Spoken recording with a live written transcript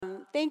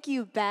Thank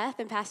you, Beth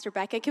and Pastor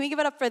Becca. Can we give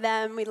it up for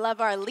them? We love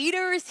our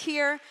leaders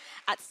here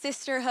at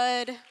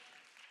Sisterhood.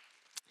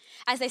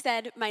 As I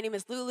said, my name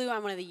is Lulu.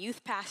 I'm one of the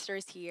youth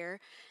pastors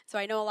here. So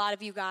I know a lot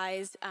of you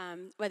guys,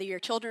 whether your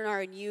children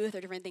are in youth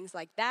or different things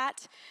like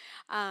that.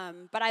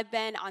 But I've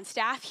been on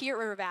staff here at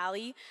River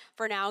Valley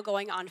for now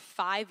going on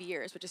 5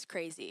 years, which is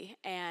crazy.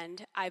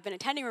 And I've been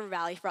attending River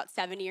Valley for about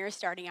 7 years,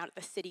 starting out at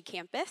the city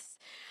campus.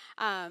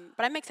 But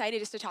I'm excited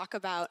just to talk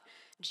about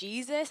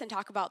Jesus and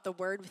talk about the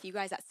word with you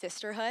guys at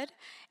Sisterhood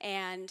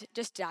and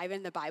just dive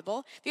in the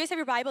Bible. If you guys have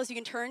your Bibles, you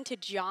can turn to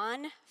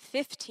John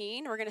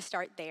 15. We're going to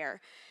start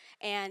there.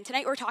 And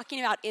tonight we're talking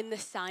about in the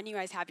Son. You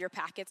guys have your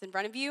packets in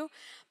front of you.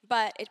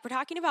 But we're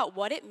talking about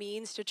what it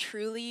means to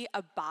truly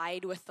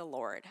abide with the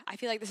Lord. I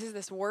feel like this is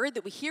this word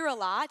that we hear a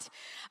lot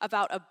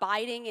about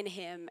abiding in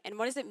Him. And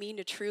what does it mean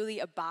to truly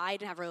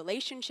abide and have a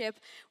relationship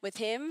with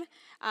Him?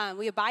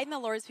 We abide in the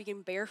Lord so we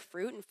can bear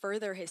fruit and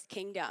further His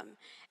kingdom.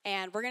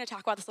 And we're going to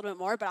talk about this a little bit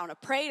more, but I want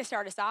to pray to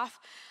start us off.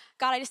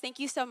 God, I just thank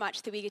you so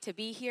much that we get to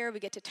be here. We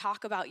get to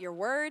talk about your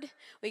word.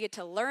 We get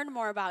to learn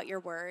more about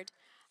your word.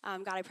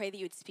 God, I pray that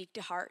you would speak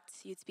to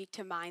hearts, you'd speak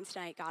to minds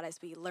tonight, God, as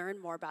we learn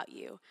more about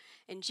you.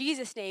 In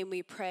Jesus' name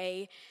we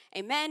pray,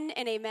 amen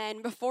and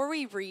amen. Before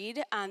we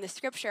read the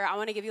scripture, I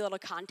want to give you a little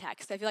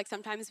context. I feel like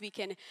sometimes we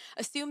can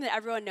assume that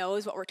everyone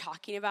knows what we're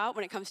talking about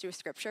when it comes to a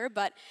scripture,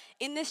 but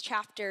in this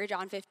chapter,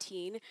 John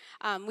 15,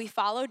 we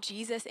follow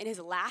Jesus in his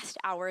last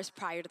hours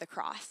prior to the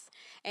cross.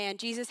 And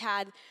Jesus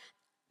had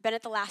been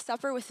at the Last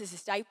Supper with his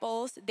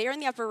disciples. They're in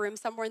the upper room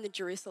somewhere in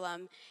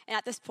Jerusalem. And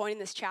at this point in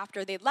this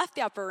chapter, they left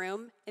the upper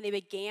room and they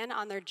began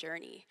on their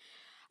journey.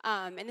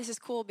 And this is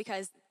cool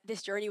because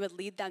this journey would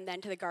lead them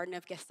then to the Garden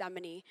of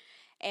Gethsemane.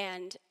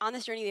 And on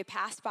this journey, they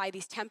passed by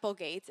these temple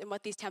gates. And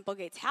what these temple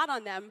gates had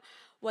on them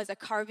was a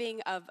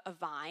carving of a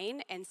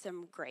vine and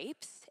some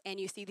grapes. And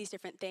you see these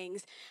different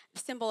things,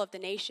 symbol of the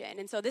nation.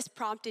 And so this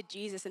prompted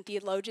Jesus, and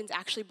theologians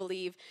actually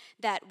believe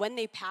that when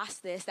they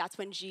passed this, that's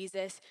when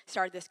Jesus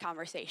started this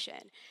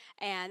conversation.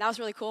 And that was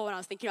really cool when I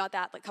was thinking about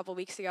that like a couple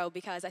weeks ago,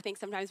 because I think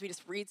sometimes we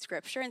just read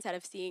scripture instead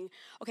of seeing,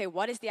 okay,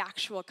 what is the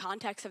actual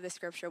context of the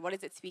scripture? What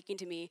is it speaking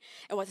to me?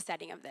 And what's the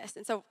setting of this?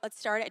 And so let's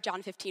start at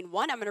John 15:1.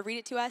 I'm going to read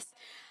it to us.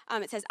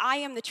 It says, I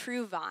am the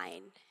true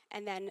vine.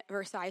 And then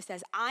verse 5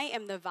 says, I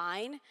am the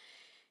vine.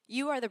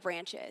 You are the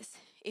branches.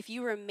 If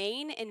you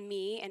remain in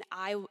me and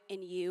I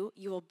in you,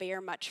 you will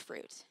bear much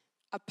fruit.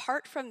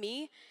 Apart from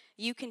me,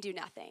 you can do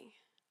nothing.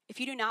 If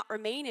you do not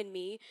remain in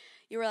me,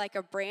 you are like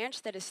a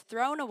branch that is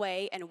thrown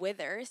away and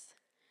withers.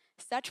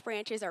 Such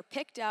branches are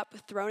picked up,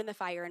 thrown in the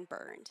fire, and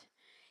burned.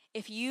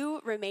 If you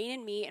remain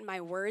in me and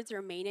my words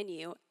remain in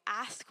you,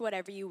 ask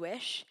whatever you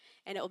wish,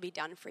 and it will be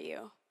done for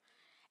you.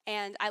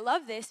 And I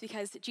love this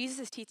because Jesus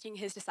is teaching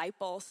his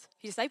disciples,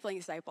 he's discipling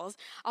his disciples,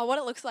 on what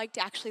it looks like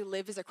to actually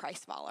live as a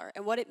Christ follower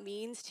and what it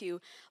means to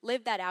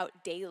live that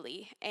out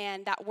daily.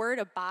 And that word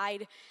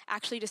abide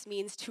actually just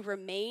means to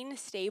remain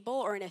stable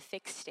or in a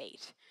fixed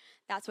state.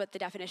 That's what the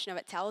definition of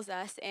it tells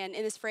us. And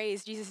in this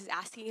phrase, Jesus is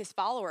asking his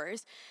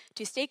followers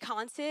to stay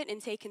constant and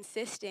stay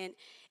consistent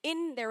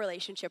in their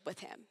relationship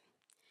with him.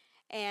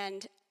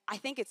 And I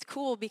think it's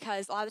cool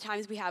because a lot of the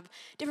times we have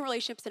different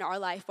relationships in our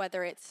life,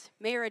 whether it's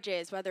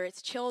marriages, whether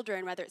it's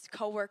children, whether it's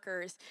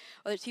coworkers,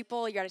 whether it's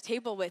people you're at a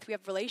table with. We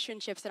have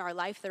relationships in our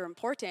life that are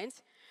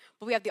important,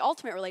 but we have the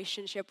ultimate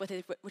relationship with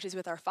it, which is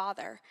with our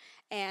Father.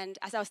 And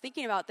as I was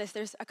thinking about this,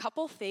 there's a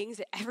couple things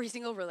that every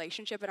single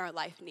relationship in our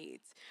life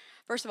needs.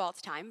 First of all,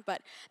 it's time,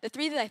 but the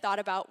three that I thought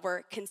about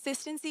were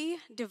consistency,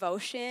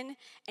 devotion,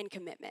 and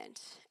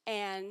commitment.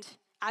 And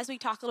as we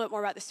talk a little bit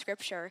more about the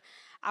scripture,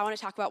 I want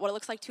to talk about what it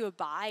looks like to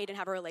abide and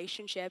have a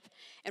relationship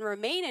and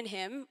remain in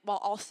him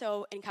while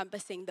also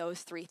encompassing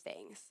those three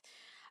things.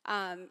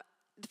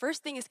 The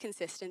first thing is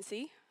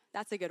consistency.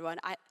 That's a good one.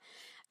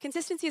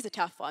 Consistency is a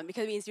tough one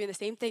because it means doing the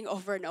same thing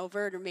over and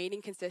over and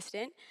remaining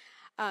consistent.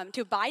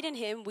 To abide in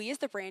him, we as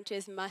the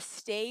branches must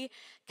stay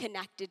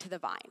connected to the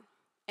vine.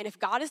 And if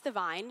God is the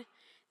vine,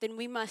 then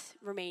we must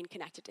remain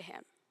connected to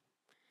him.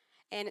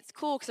 And it's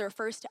cool because it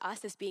refers to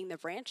us as being the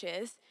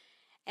branches.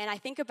 And I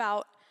think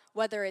about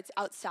whether it's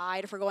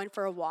outside, if we're going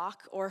for a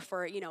walk, or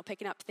for,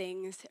 picking up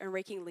things and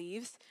raking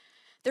leaves,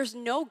 there's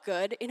no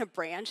good in a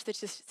branch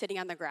that's just sitting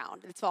on the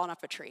ground, that's fallen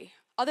off a tree,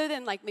 other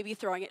than like maybe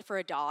throwing it for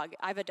a dog.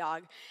 I have a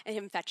dog and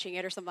him fetching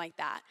it or something like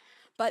that.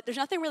 But there's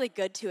nothing really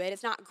good to it.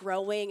 It's not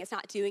growing. It's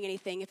not doing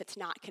anything if it's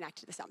not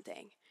connected to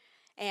something.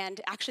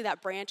 And actually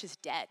that branch is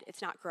dead.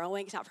 It's not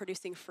growing. It's not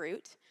producing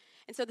fruit.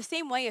 And so the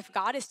same way, if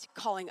God is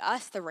calling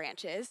us the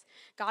branches,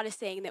 God is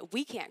saying that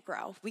we can't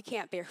grow, we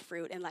can't bear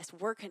fruit unless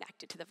we're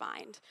connected to the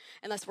vine,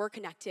 unless we're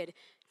connected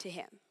to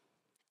him.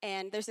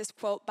 And there's this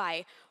quote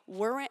by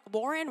Warren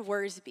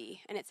Wiersbe,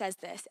 and it says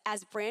this: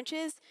 as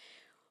branches,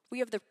 we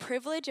have the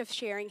privilege of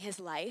sharing his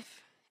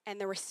life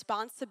and the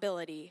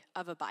responsibility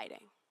of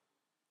abiding.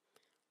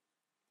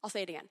 I'll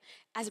say it again.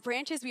 As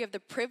branches, we have the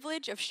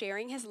privilege of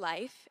sharing his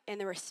life and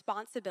the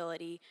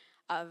responsibility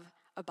of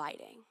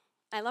abiding.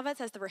 I love that it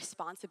says the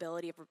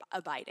responsibility of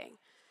abiding.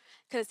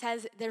 Because it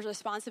says there's a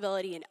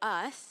responsibility in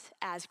us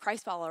as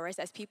Christ followers,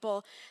 as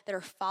people that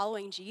are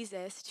following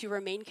Jesus, to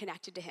remain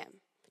connected to him,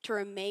 to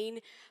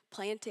remain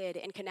planted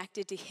and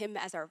connected to him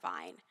as our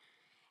vine.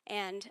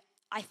 And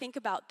I think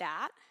about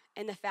that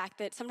and the fact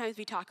that sometimes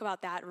we talk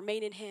about that,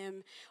 remain in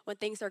him when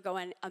things are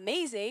going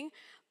amazing,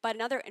 but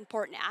another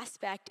important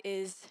aspect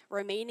is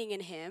remaining in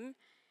him,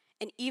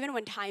 and even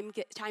when times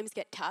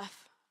get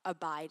tough,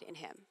 abide in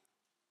him.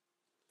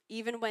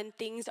 Even when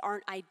things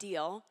aren't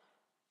ideal,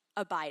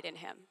 abide in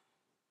him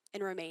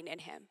and remain in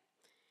him.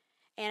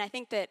 And I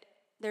think that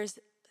there's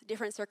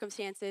different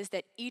circumstances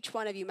that each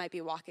one of you might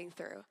be walking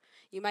through.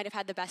 You might have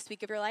had the best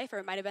week of your life, or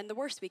it might have been the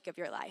worst week of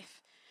your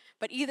life.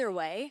 But either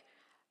way,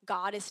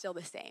 God is still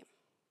the same.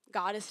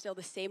 God is still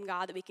the same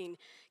God that we can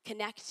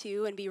connect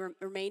to and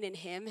remain in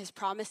him. His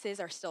promises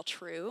are still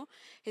true.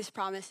 His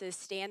promises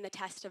stand the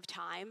test of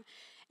time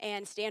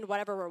and stand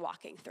whatever we're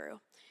walking through.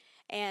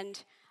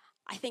 And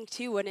I think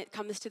too, when it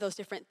comes to those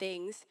different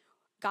things,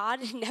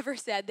 God never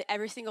said that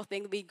every single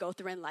thing that we go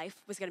through in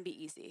life was going to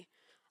be easy.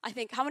 I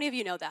think, how many of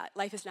you know that?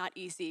 Life is not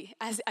easy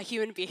as a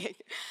human being.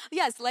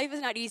 Yes, life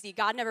is not easy.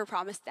 God never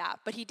promised that,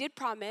 but he did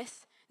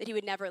promise that he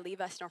would never leave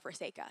us nor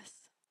forsake us.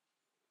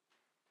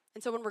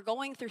 And so when we're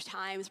going through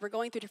times, we're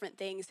going through different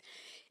things,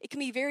 it can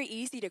be very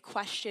easy to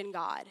question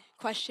God,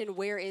 question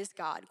where is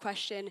God,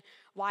 question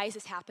why is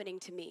this happening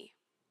to me?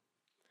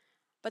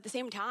 But at the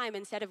same time,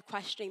 instead of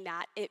questioning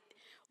that,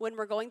 when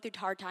we're going through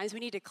hard times, we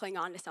need to cling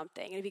on to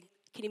something. And it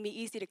can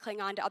be easy to cling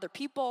on to other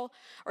people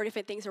or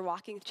different things we're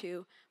walking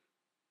through.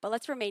 But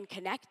let's remain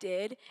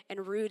connected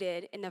and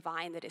rooted in the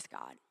vine that is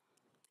God.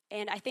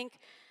 And I think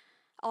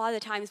a lot of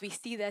the times we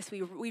see this,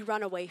 we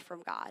run away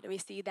from God. And we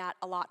see that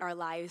a lot in our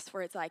lives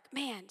where it's like,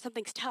 man,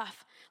 something's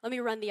tough. Let me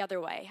run the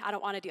other way. I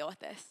don't want to deal with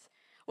this.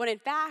 When in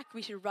fact,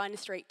 we should run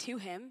straight to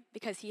him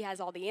because he has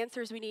all the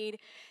answers we need.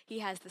 He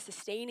has the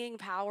sustaining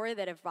power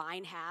that a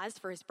vine has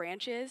for his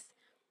branches.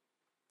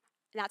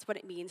 And that's what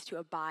it means to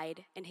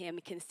abide in him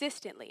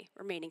consistently,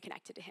 remaining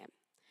connected to him.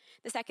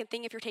 The second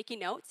thing, if you're taking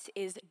notes,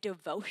 is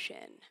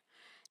devotion.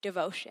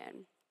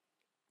 Devotion.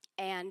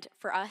 And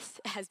for us,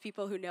 as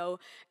people who know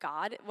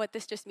God, what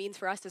this just means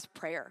for us is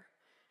prayer.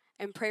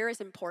 And prayer is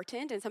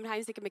important, and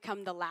sometimes it can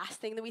become the last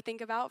thing that we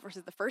think about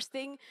versus the first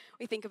thing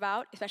we think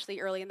about,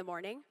 especially early in the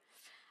morning.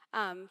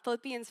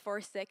 Philippians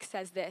 4:6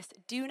 says this,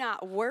 "Do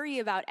not worry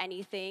about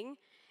anything,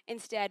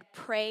 instead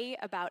pray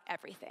about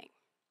everything.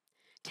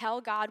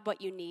 Tell God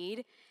what you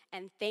need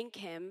and thank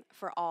him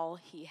for all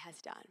he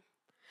has done."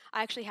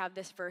 I actually have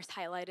this verse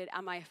highlighted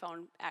on my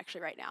phone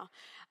actually right now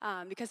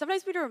because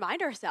sometimes we need to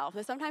remind ourselves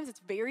that sometimes it's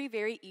very,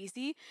 very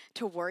easy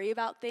to worry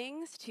about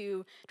things,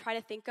 to try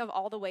to think of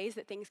all the ways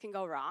that things can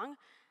go wrong.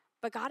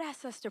 But God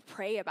asks us to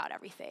pray about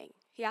everything.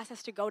 He asks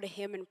us to go to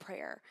him in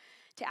prayer,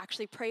 to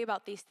actually pray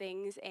about these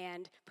things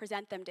and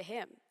present them to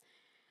him.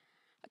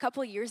 A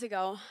couple of years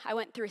ago, I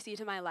went through a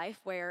season of my life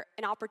where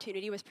an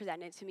opportunity was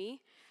presented to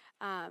me,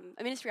 a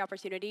ministry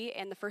opportunity,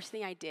 and the first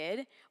thing I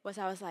did was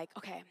I was like,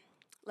 okay,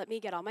 let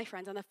me get all my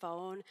friends on the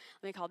phone.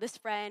 Let me call this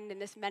friend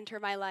and this mentor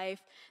in my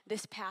life,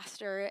 this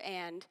pastor,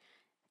 and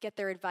get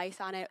their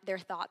advice on it, their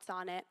thoughts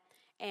on it.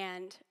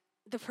 And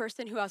the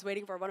person who I was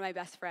waiting for, one of my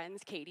best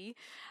friends, Katie,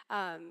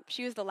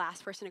 she was the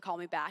last person to call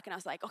me back. And I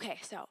was like, okay,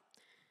 so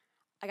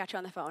I got you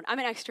on the phone. I'm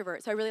an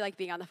extrovert, so I really like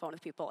being on the phone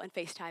with people and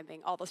FaceTiming,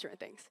 all those different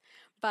things.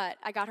 But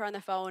I got her on the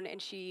phone, and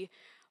she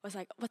was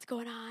like, what's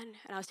going on?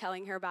 And I was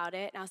telling her about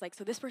it. And I was like,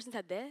 so this person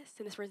said this,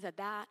 and this person said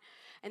that,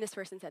 and this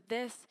person said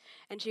this.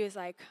 And she was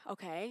like,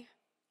 okay.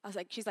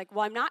 She's like,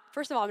 well,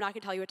 first of all, I'm not going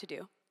to tell you what to do.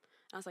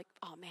 And I was like,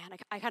 oh, man,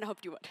 I kind of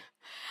hoped you would.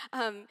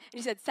 And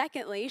she said,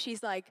 secondly,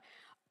 she's like,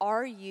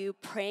 are you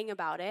praying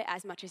about it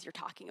as much as you're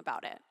talking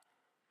about it?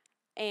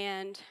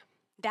 And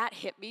that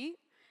hit me.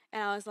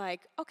 And I was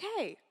like,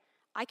 okay,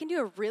 I can do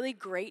a really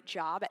great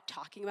job at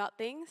talking about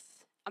things.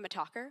 I'm a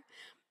talker.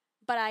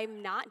 But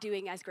I'm not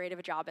doing as great of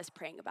a job as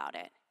praying about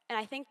it. And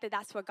I think that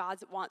that's what God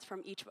wants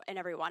from each and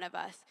every one of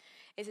us,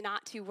 is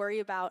not to worry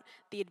about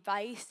the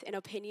advice and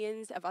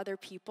opinions of other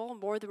people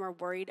more than we're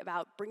worried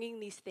about bringing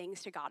these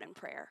things to God in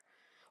prayer.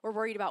 We're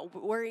worried about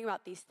worrying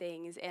about these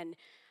things and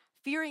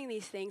fearing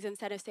these things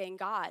instead of saying,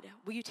 God,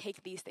 will you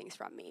take these things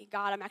from me?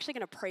 God, I'm actually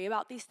going to pray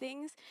about these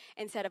things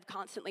instead of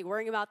constantly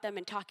worrying about them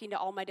and talking to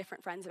all my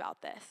different friends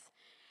about this.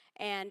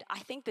 And I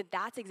think that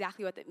that's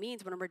exactly what that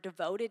means when we're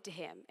devoted to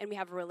him and we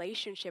have a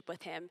relationship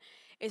with him,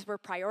 is we're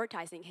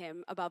prioritizing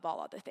him above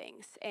all other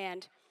things.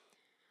 And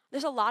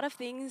there's a lot of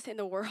things in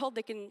the world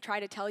that can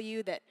try to tell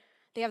you that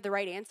they have the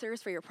right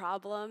answers for your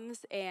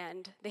problems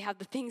and they have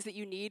the things that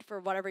you need for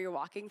whatever you're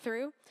walking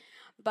through.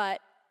 But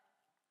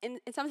in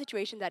some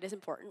situations that is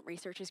important.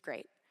 Research is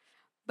great.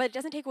 But it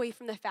doesn't take away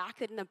from the fact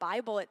that in the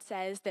Bible it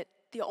says that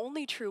the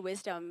only true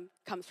wisdom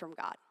comes from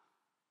God.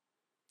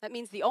 That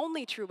means the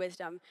only true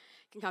wisdom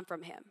can come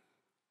from him.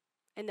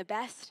 And the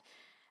best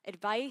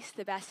advice,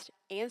 the best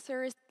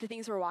answers, the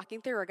things we're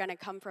walking through are going to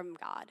come from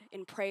God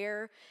in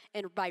prayer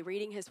and by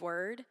reading his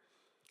word.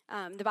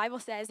 The Bible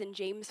says in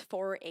James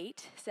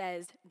 4:8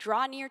 says,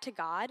 draw near to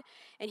God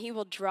and he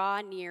will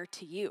draw near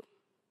to you.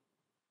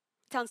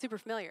 It sounds super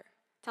familiar.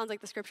 Sounds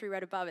like the scripture we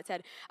read above. It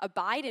said,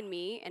 abide in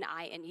me and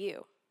I in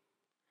you.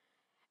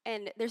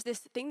 And there's this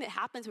thing that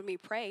happens when we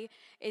pray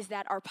is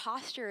that our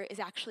posture is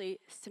actually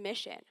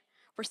submission.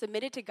 We're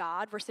submitted to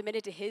God. We're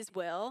submitted to his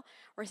will.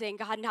 We're saying,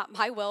 God, not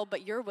my will,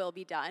 but your will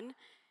be done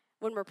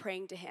when we're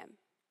praying to him.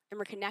 And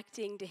we're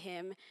connecting to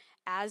him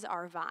as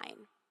our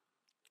vine.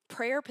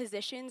 Prayer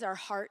positions our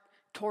heart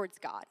towards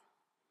God.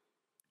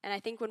 And I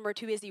think when we're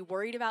too busy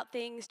worried about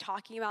things,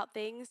 talking about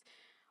things,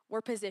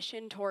 we're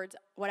positioned towards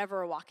whatever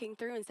we're walking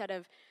through instead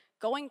of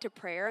going to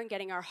prayer and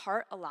getting our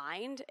heart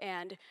aligned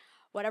and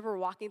whatever we're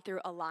walking through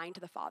aligned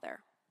to the Father.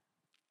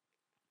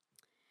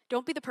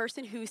 Don't be the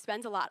person who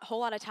spends a whole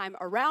lot of time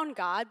around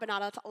God, but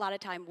not a lot of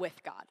time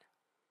with God.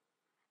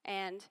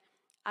 And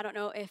I don't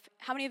know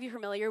how many of you are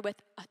familiar with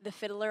The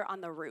Fiddler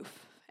on the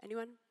Roof?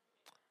 Anyone?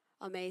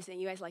 Amazing.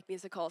 You guys like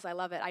musicals. I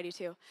love it. I do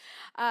too.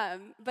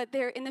 But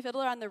there, in The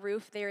Fiddler on the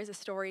Roof, there is a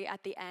story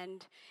at the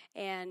end,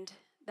 and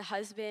the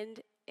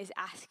husband is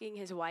asking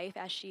his wife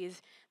as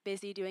she's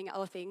busy doing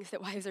all the things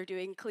that wives are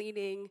doing,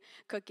 cleaning,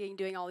 cooking,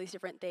 doing all these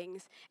different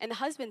things. And the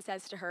husband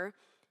says to her,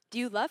 do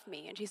you love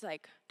me? And she's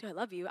like, do I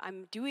love you?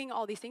 I'm doing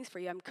all these things for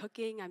you. I'm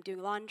cooking, I'm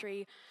doing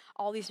laundry,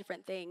 all these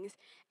different things.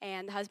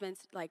 And the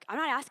husband's like, I'm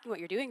not asking what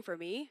you're doing for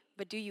me,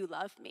 but do you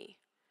love me?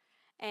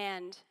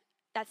 And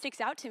that sticks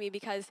out to me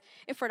because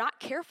if we're not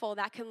careful,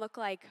 that can look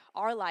like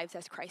our lives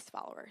as Christ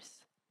followers.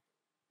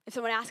 If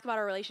someone asks about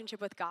our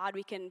relationship with God,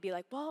 we can be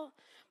like, well,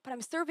 but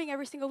I'm serving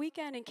every single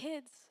weekend and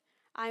kids.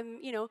 I'm,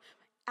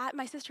 at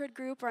my sisterhood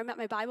group or I'm at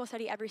my Bible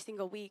study every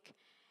single week.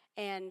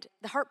 And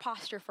the heart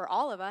posture for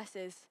all of us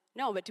is,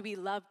 no, but do we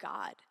love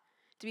God?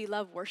 Do we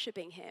love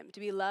worshiping him?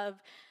 Do we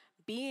love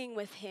being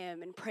with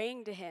him and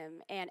praying to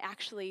him and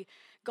actually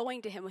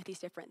going to him with these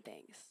different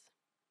things?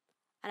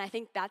 And I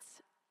think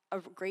that's a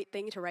great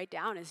thing to write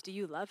down is, do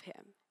you love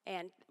him?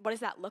 And what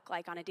does that look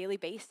like on a daily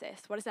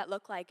basis? What does that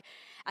look like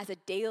as a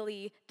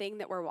daily thing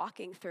that we're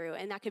walking through?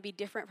 And that could be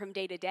different from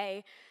day to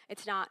day.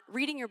 It's not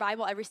reading your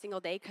Bible every single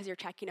day because you're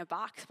checking a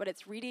box, but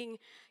it's reading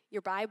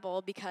your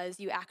Bible because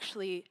you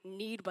actually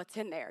need what's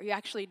in there. You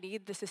actually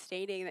need the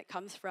sustaining that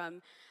comes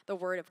from the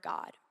Word of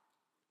God.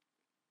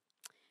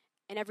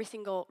 And every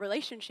single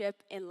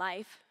relationship in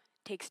life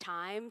takes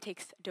time,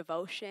 takes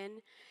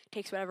devotion,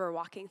 takes whatever we're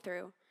walking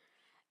through.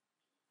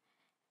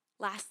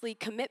 Lastly,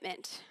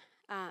 commitment.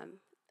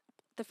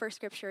 The first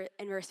scripture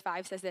in verse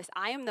 5 says this,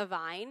 I am the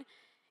vine,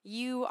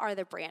 you are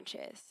the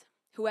branches.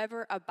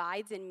 Whoever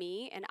abides in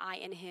me and I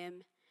in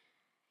him,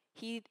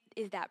 he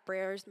is that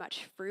bears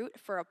much fruit.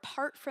 For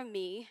apart from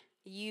me,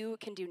 you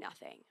can do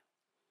nothing.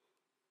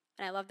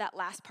 And I love that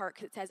last part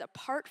because it says,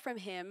 apart from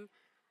him,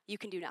 you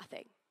can do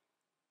nothing.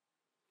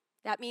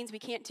 That means we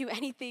can't do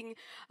anything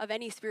of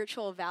any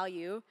spiritual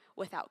value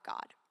without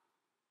God.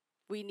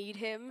 We need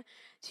him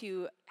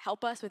to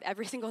help us with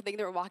every single thing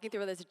that we're walking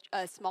through, whether it's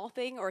a small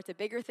thing or it's a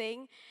bigger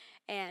thing.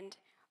 And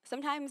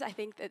sometimes I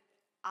think that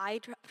I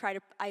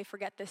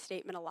forget this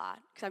statement a lot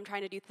because I'm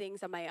trying to do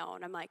things on my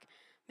own. I'm like,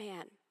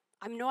 man,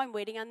 I know I'm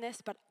waiting on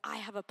this, but I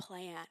have a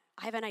plan.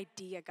 I have an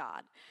idea,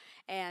 God.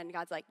 And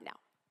God's like, no.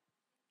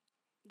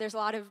 There's a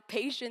lot of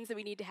patience that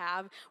we need to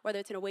have, whether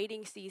it's in a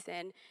waiting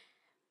season,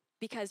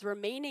 because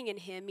remaining in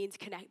him means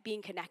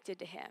being connected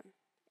to him.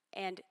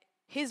 And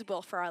his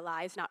will for our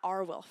lives, not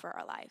our will for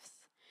our lives,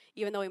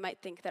 even though we might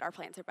think that our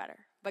plans are better,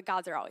 but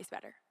God's are always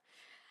better.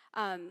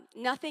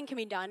 Nothing can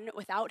be done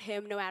without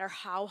him, no matter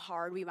how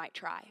hard we might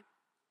try.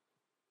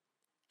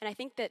 And I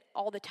think that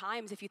all the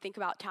times, if you think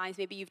about times,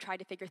 maybe you've tried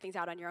to figure things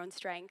out on your own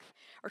strength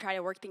or try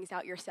to work things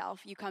out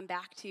yourself, you come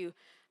back to,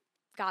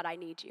 God, I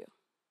need you.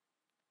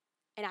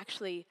 And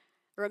actually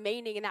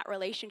remaining in that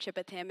relationship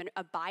with him and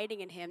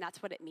abiding in him,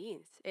 that's what it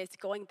means. It's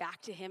going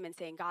back to him and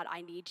saying, God,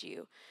 I need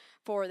you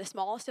for the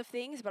smallest of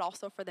things, but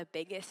also for the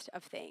biggest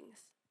of things.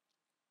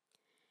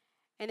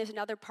 And there's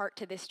another part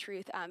to this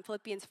truth.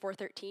 Philippians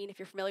 4:13, if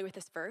you're familiar with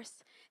this verse,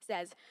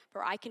 says,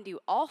 for I can do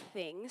all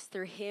things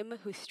through him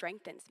who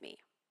strengthens me.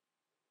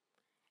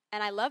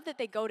 And I love that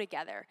they go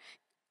together.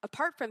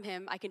 Apart from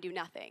him, I can do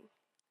nothing.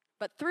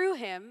 But through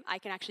him, I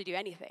can actually do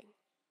anything.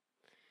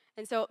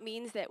 And so it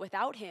means that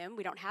without him,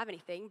 we don't have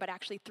anything, but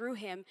actually through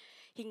him,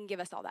 he can give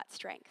us all that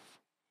strength.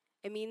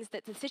 It means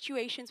that the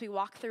situations we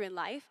walk through in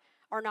life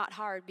are not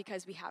hard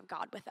because we have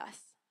God with us.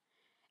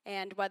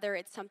 And whether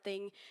it's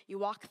something you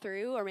walk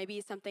through or maybe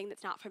it's something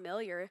that's not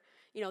familiar,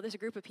 there's a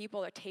group of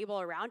people, a table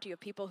around you of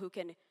people who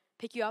can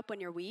pick you up when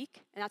you're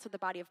weak. And that's what the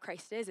body of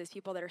Christ is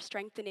people that are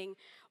strengthening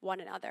one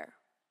another.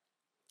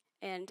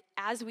 And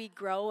as we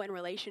grow in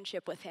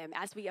relationship with him,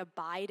 as we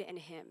abide in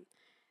him,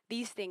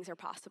 these things are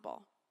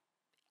possible.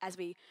 As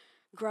we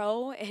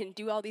grow and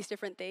do all these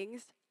different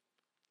things.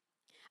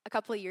 A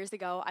couple of years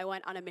ago, I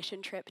went on a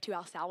mission trip to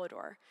El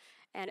Salvador.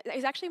 And it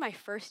was actually my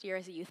first year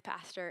as a youth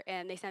pastor,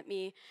 and they sent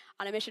me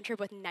on a mission trip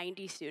with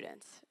 90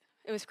 students.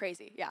 It was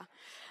crazy, yeah.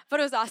 But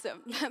it was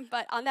awesome.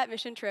 But on that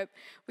mission trip,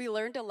 we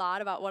learned a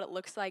lot about what it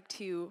looks like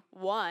to,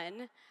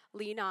 one,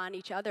 lean on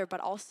each other,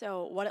 but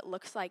also what it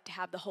looks like to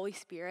have the Holy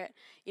Spirit,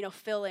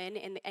 fill in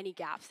any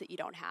gaps that you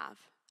don't have.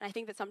 And I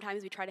think that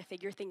sometimes we try to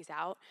figure things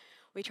out.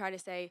 We try to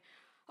say,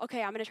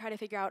 okay, I'm going to try to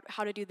figure out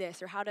how to do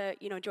this or how to,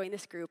 join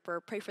this group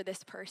or pray for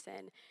this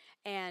person.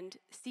 And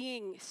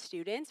seeing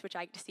students, which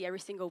I get to see every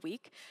single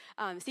week,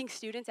 seeing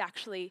students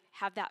actually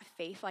have that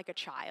faith like a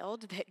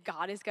child that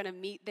God is going to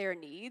meet their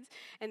needs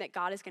and that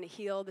God is going to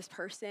heal this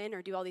person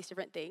or do all these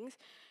different things,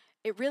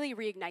 it really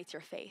reignites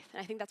your faith.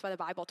 And I think that's why the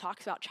Bible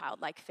talks about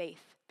childlike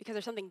faith, because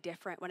there's something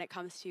different when it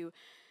comes to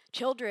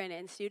children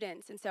and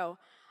students. And so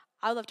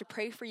I would love to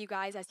pray for you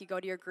guys as you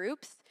go to your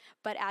groups,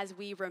 but as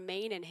we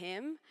remain in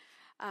Him,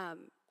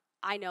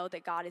 I know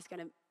that God is going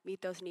to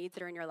meet those needs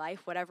that are in your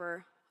life,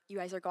 whatever you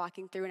guys are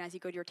walking through. And as you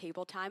go to your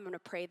table time, I'm going to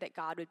pray that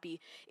God would be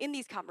in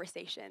these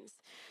conversations.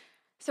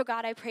 So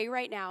God, I pray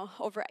right now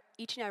over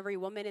each and every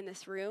woman in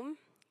this room.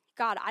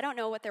 God, I don't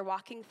know what they're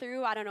walking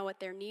through. I don't know what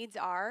their needs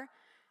are.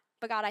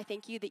 But God, I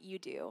thank you that you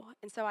do.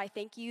 And so I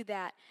thank you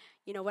that,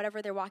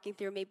 whatever they're walking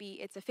through, maybe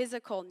it's a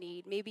physical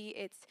need, maybe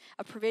it's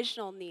a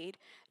provisional need.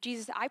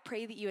 Jesus, I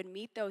pray that you would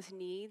meet those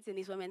needs in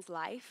these women's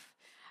life.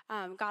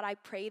 God, I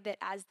pray that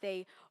as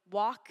they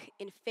walk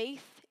in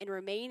faith and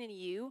remain in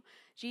you,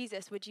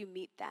 Jesus, would you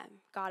meet them?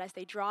 God, as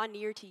they draw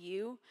near to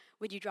you,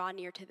 would you draw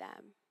near to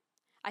them?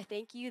 I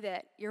thank you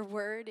that your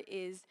word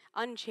is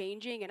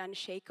unchanging and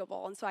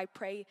unshakable. And so I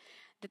pray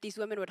that these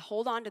women would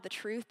hold on to the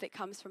truth that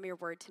comes from your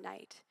word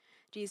tonight.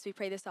 Jesus, we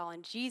pray this all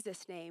in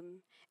Jesus'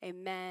 name.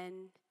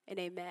 Amen and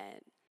amen.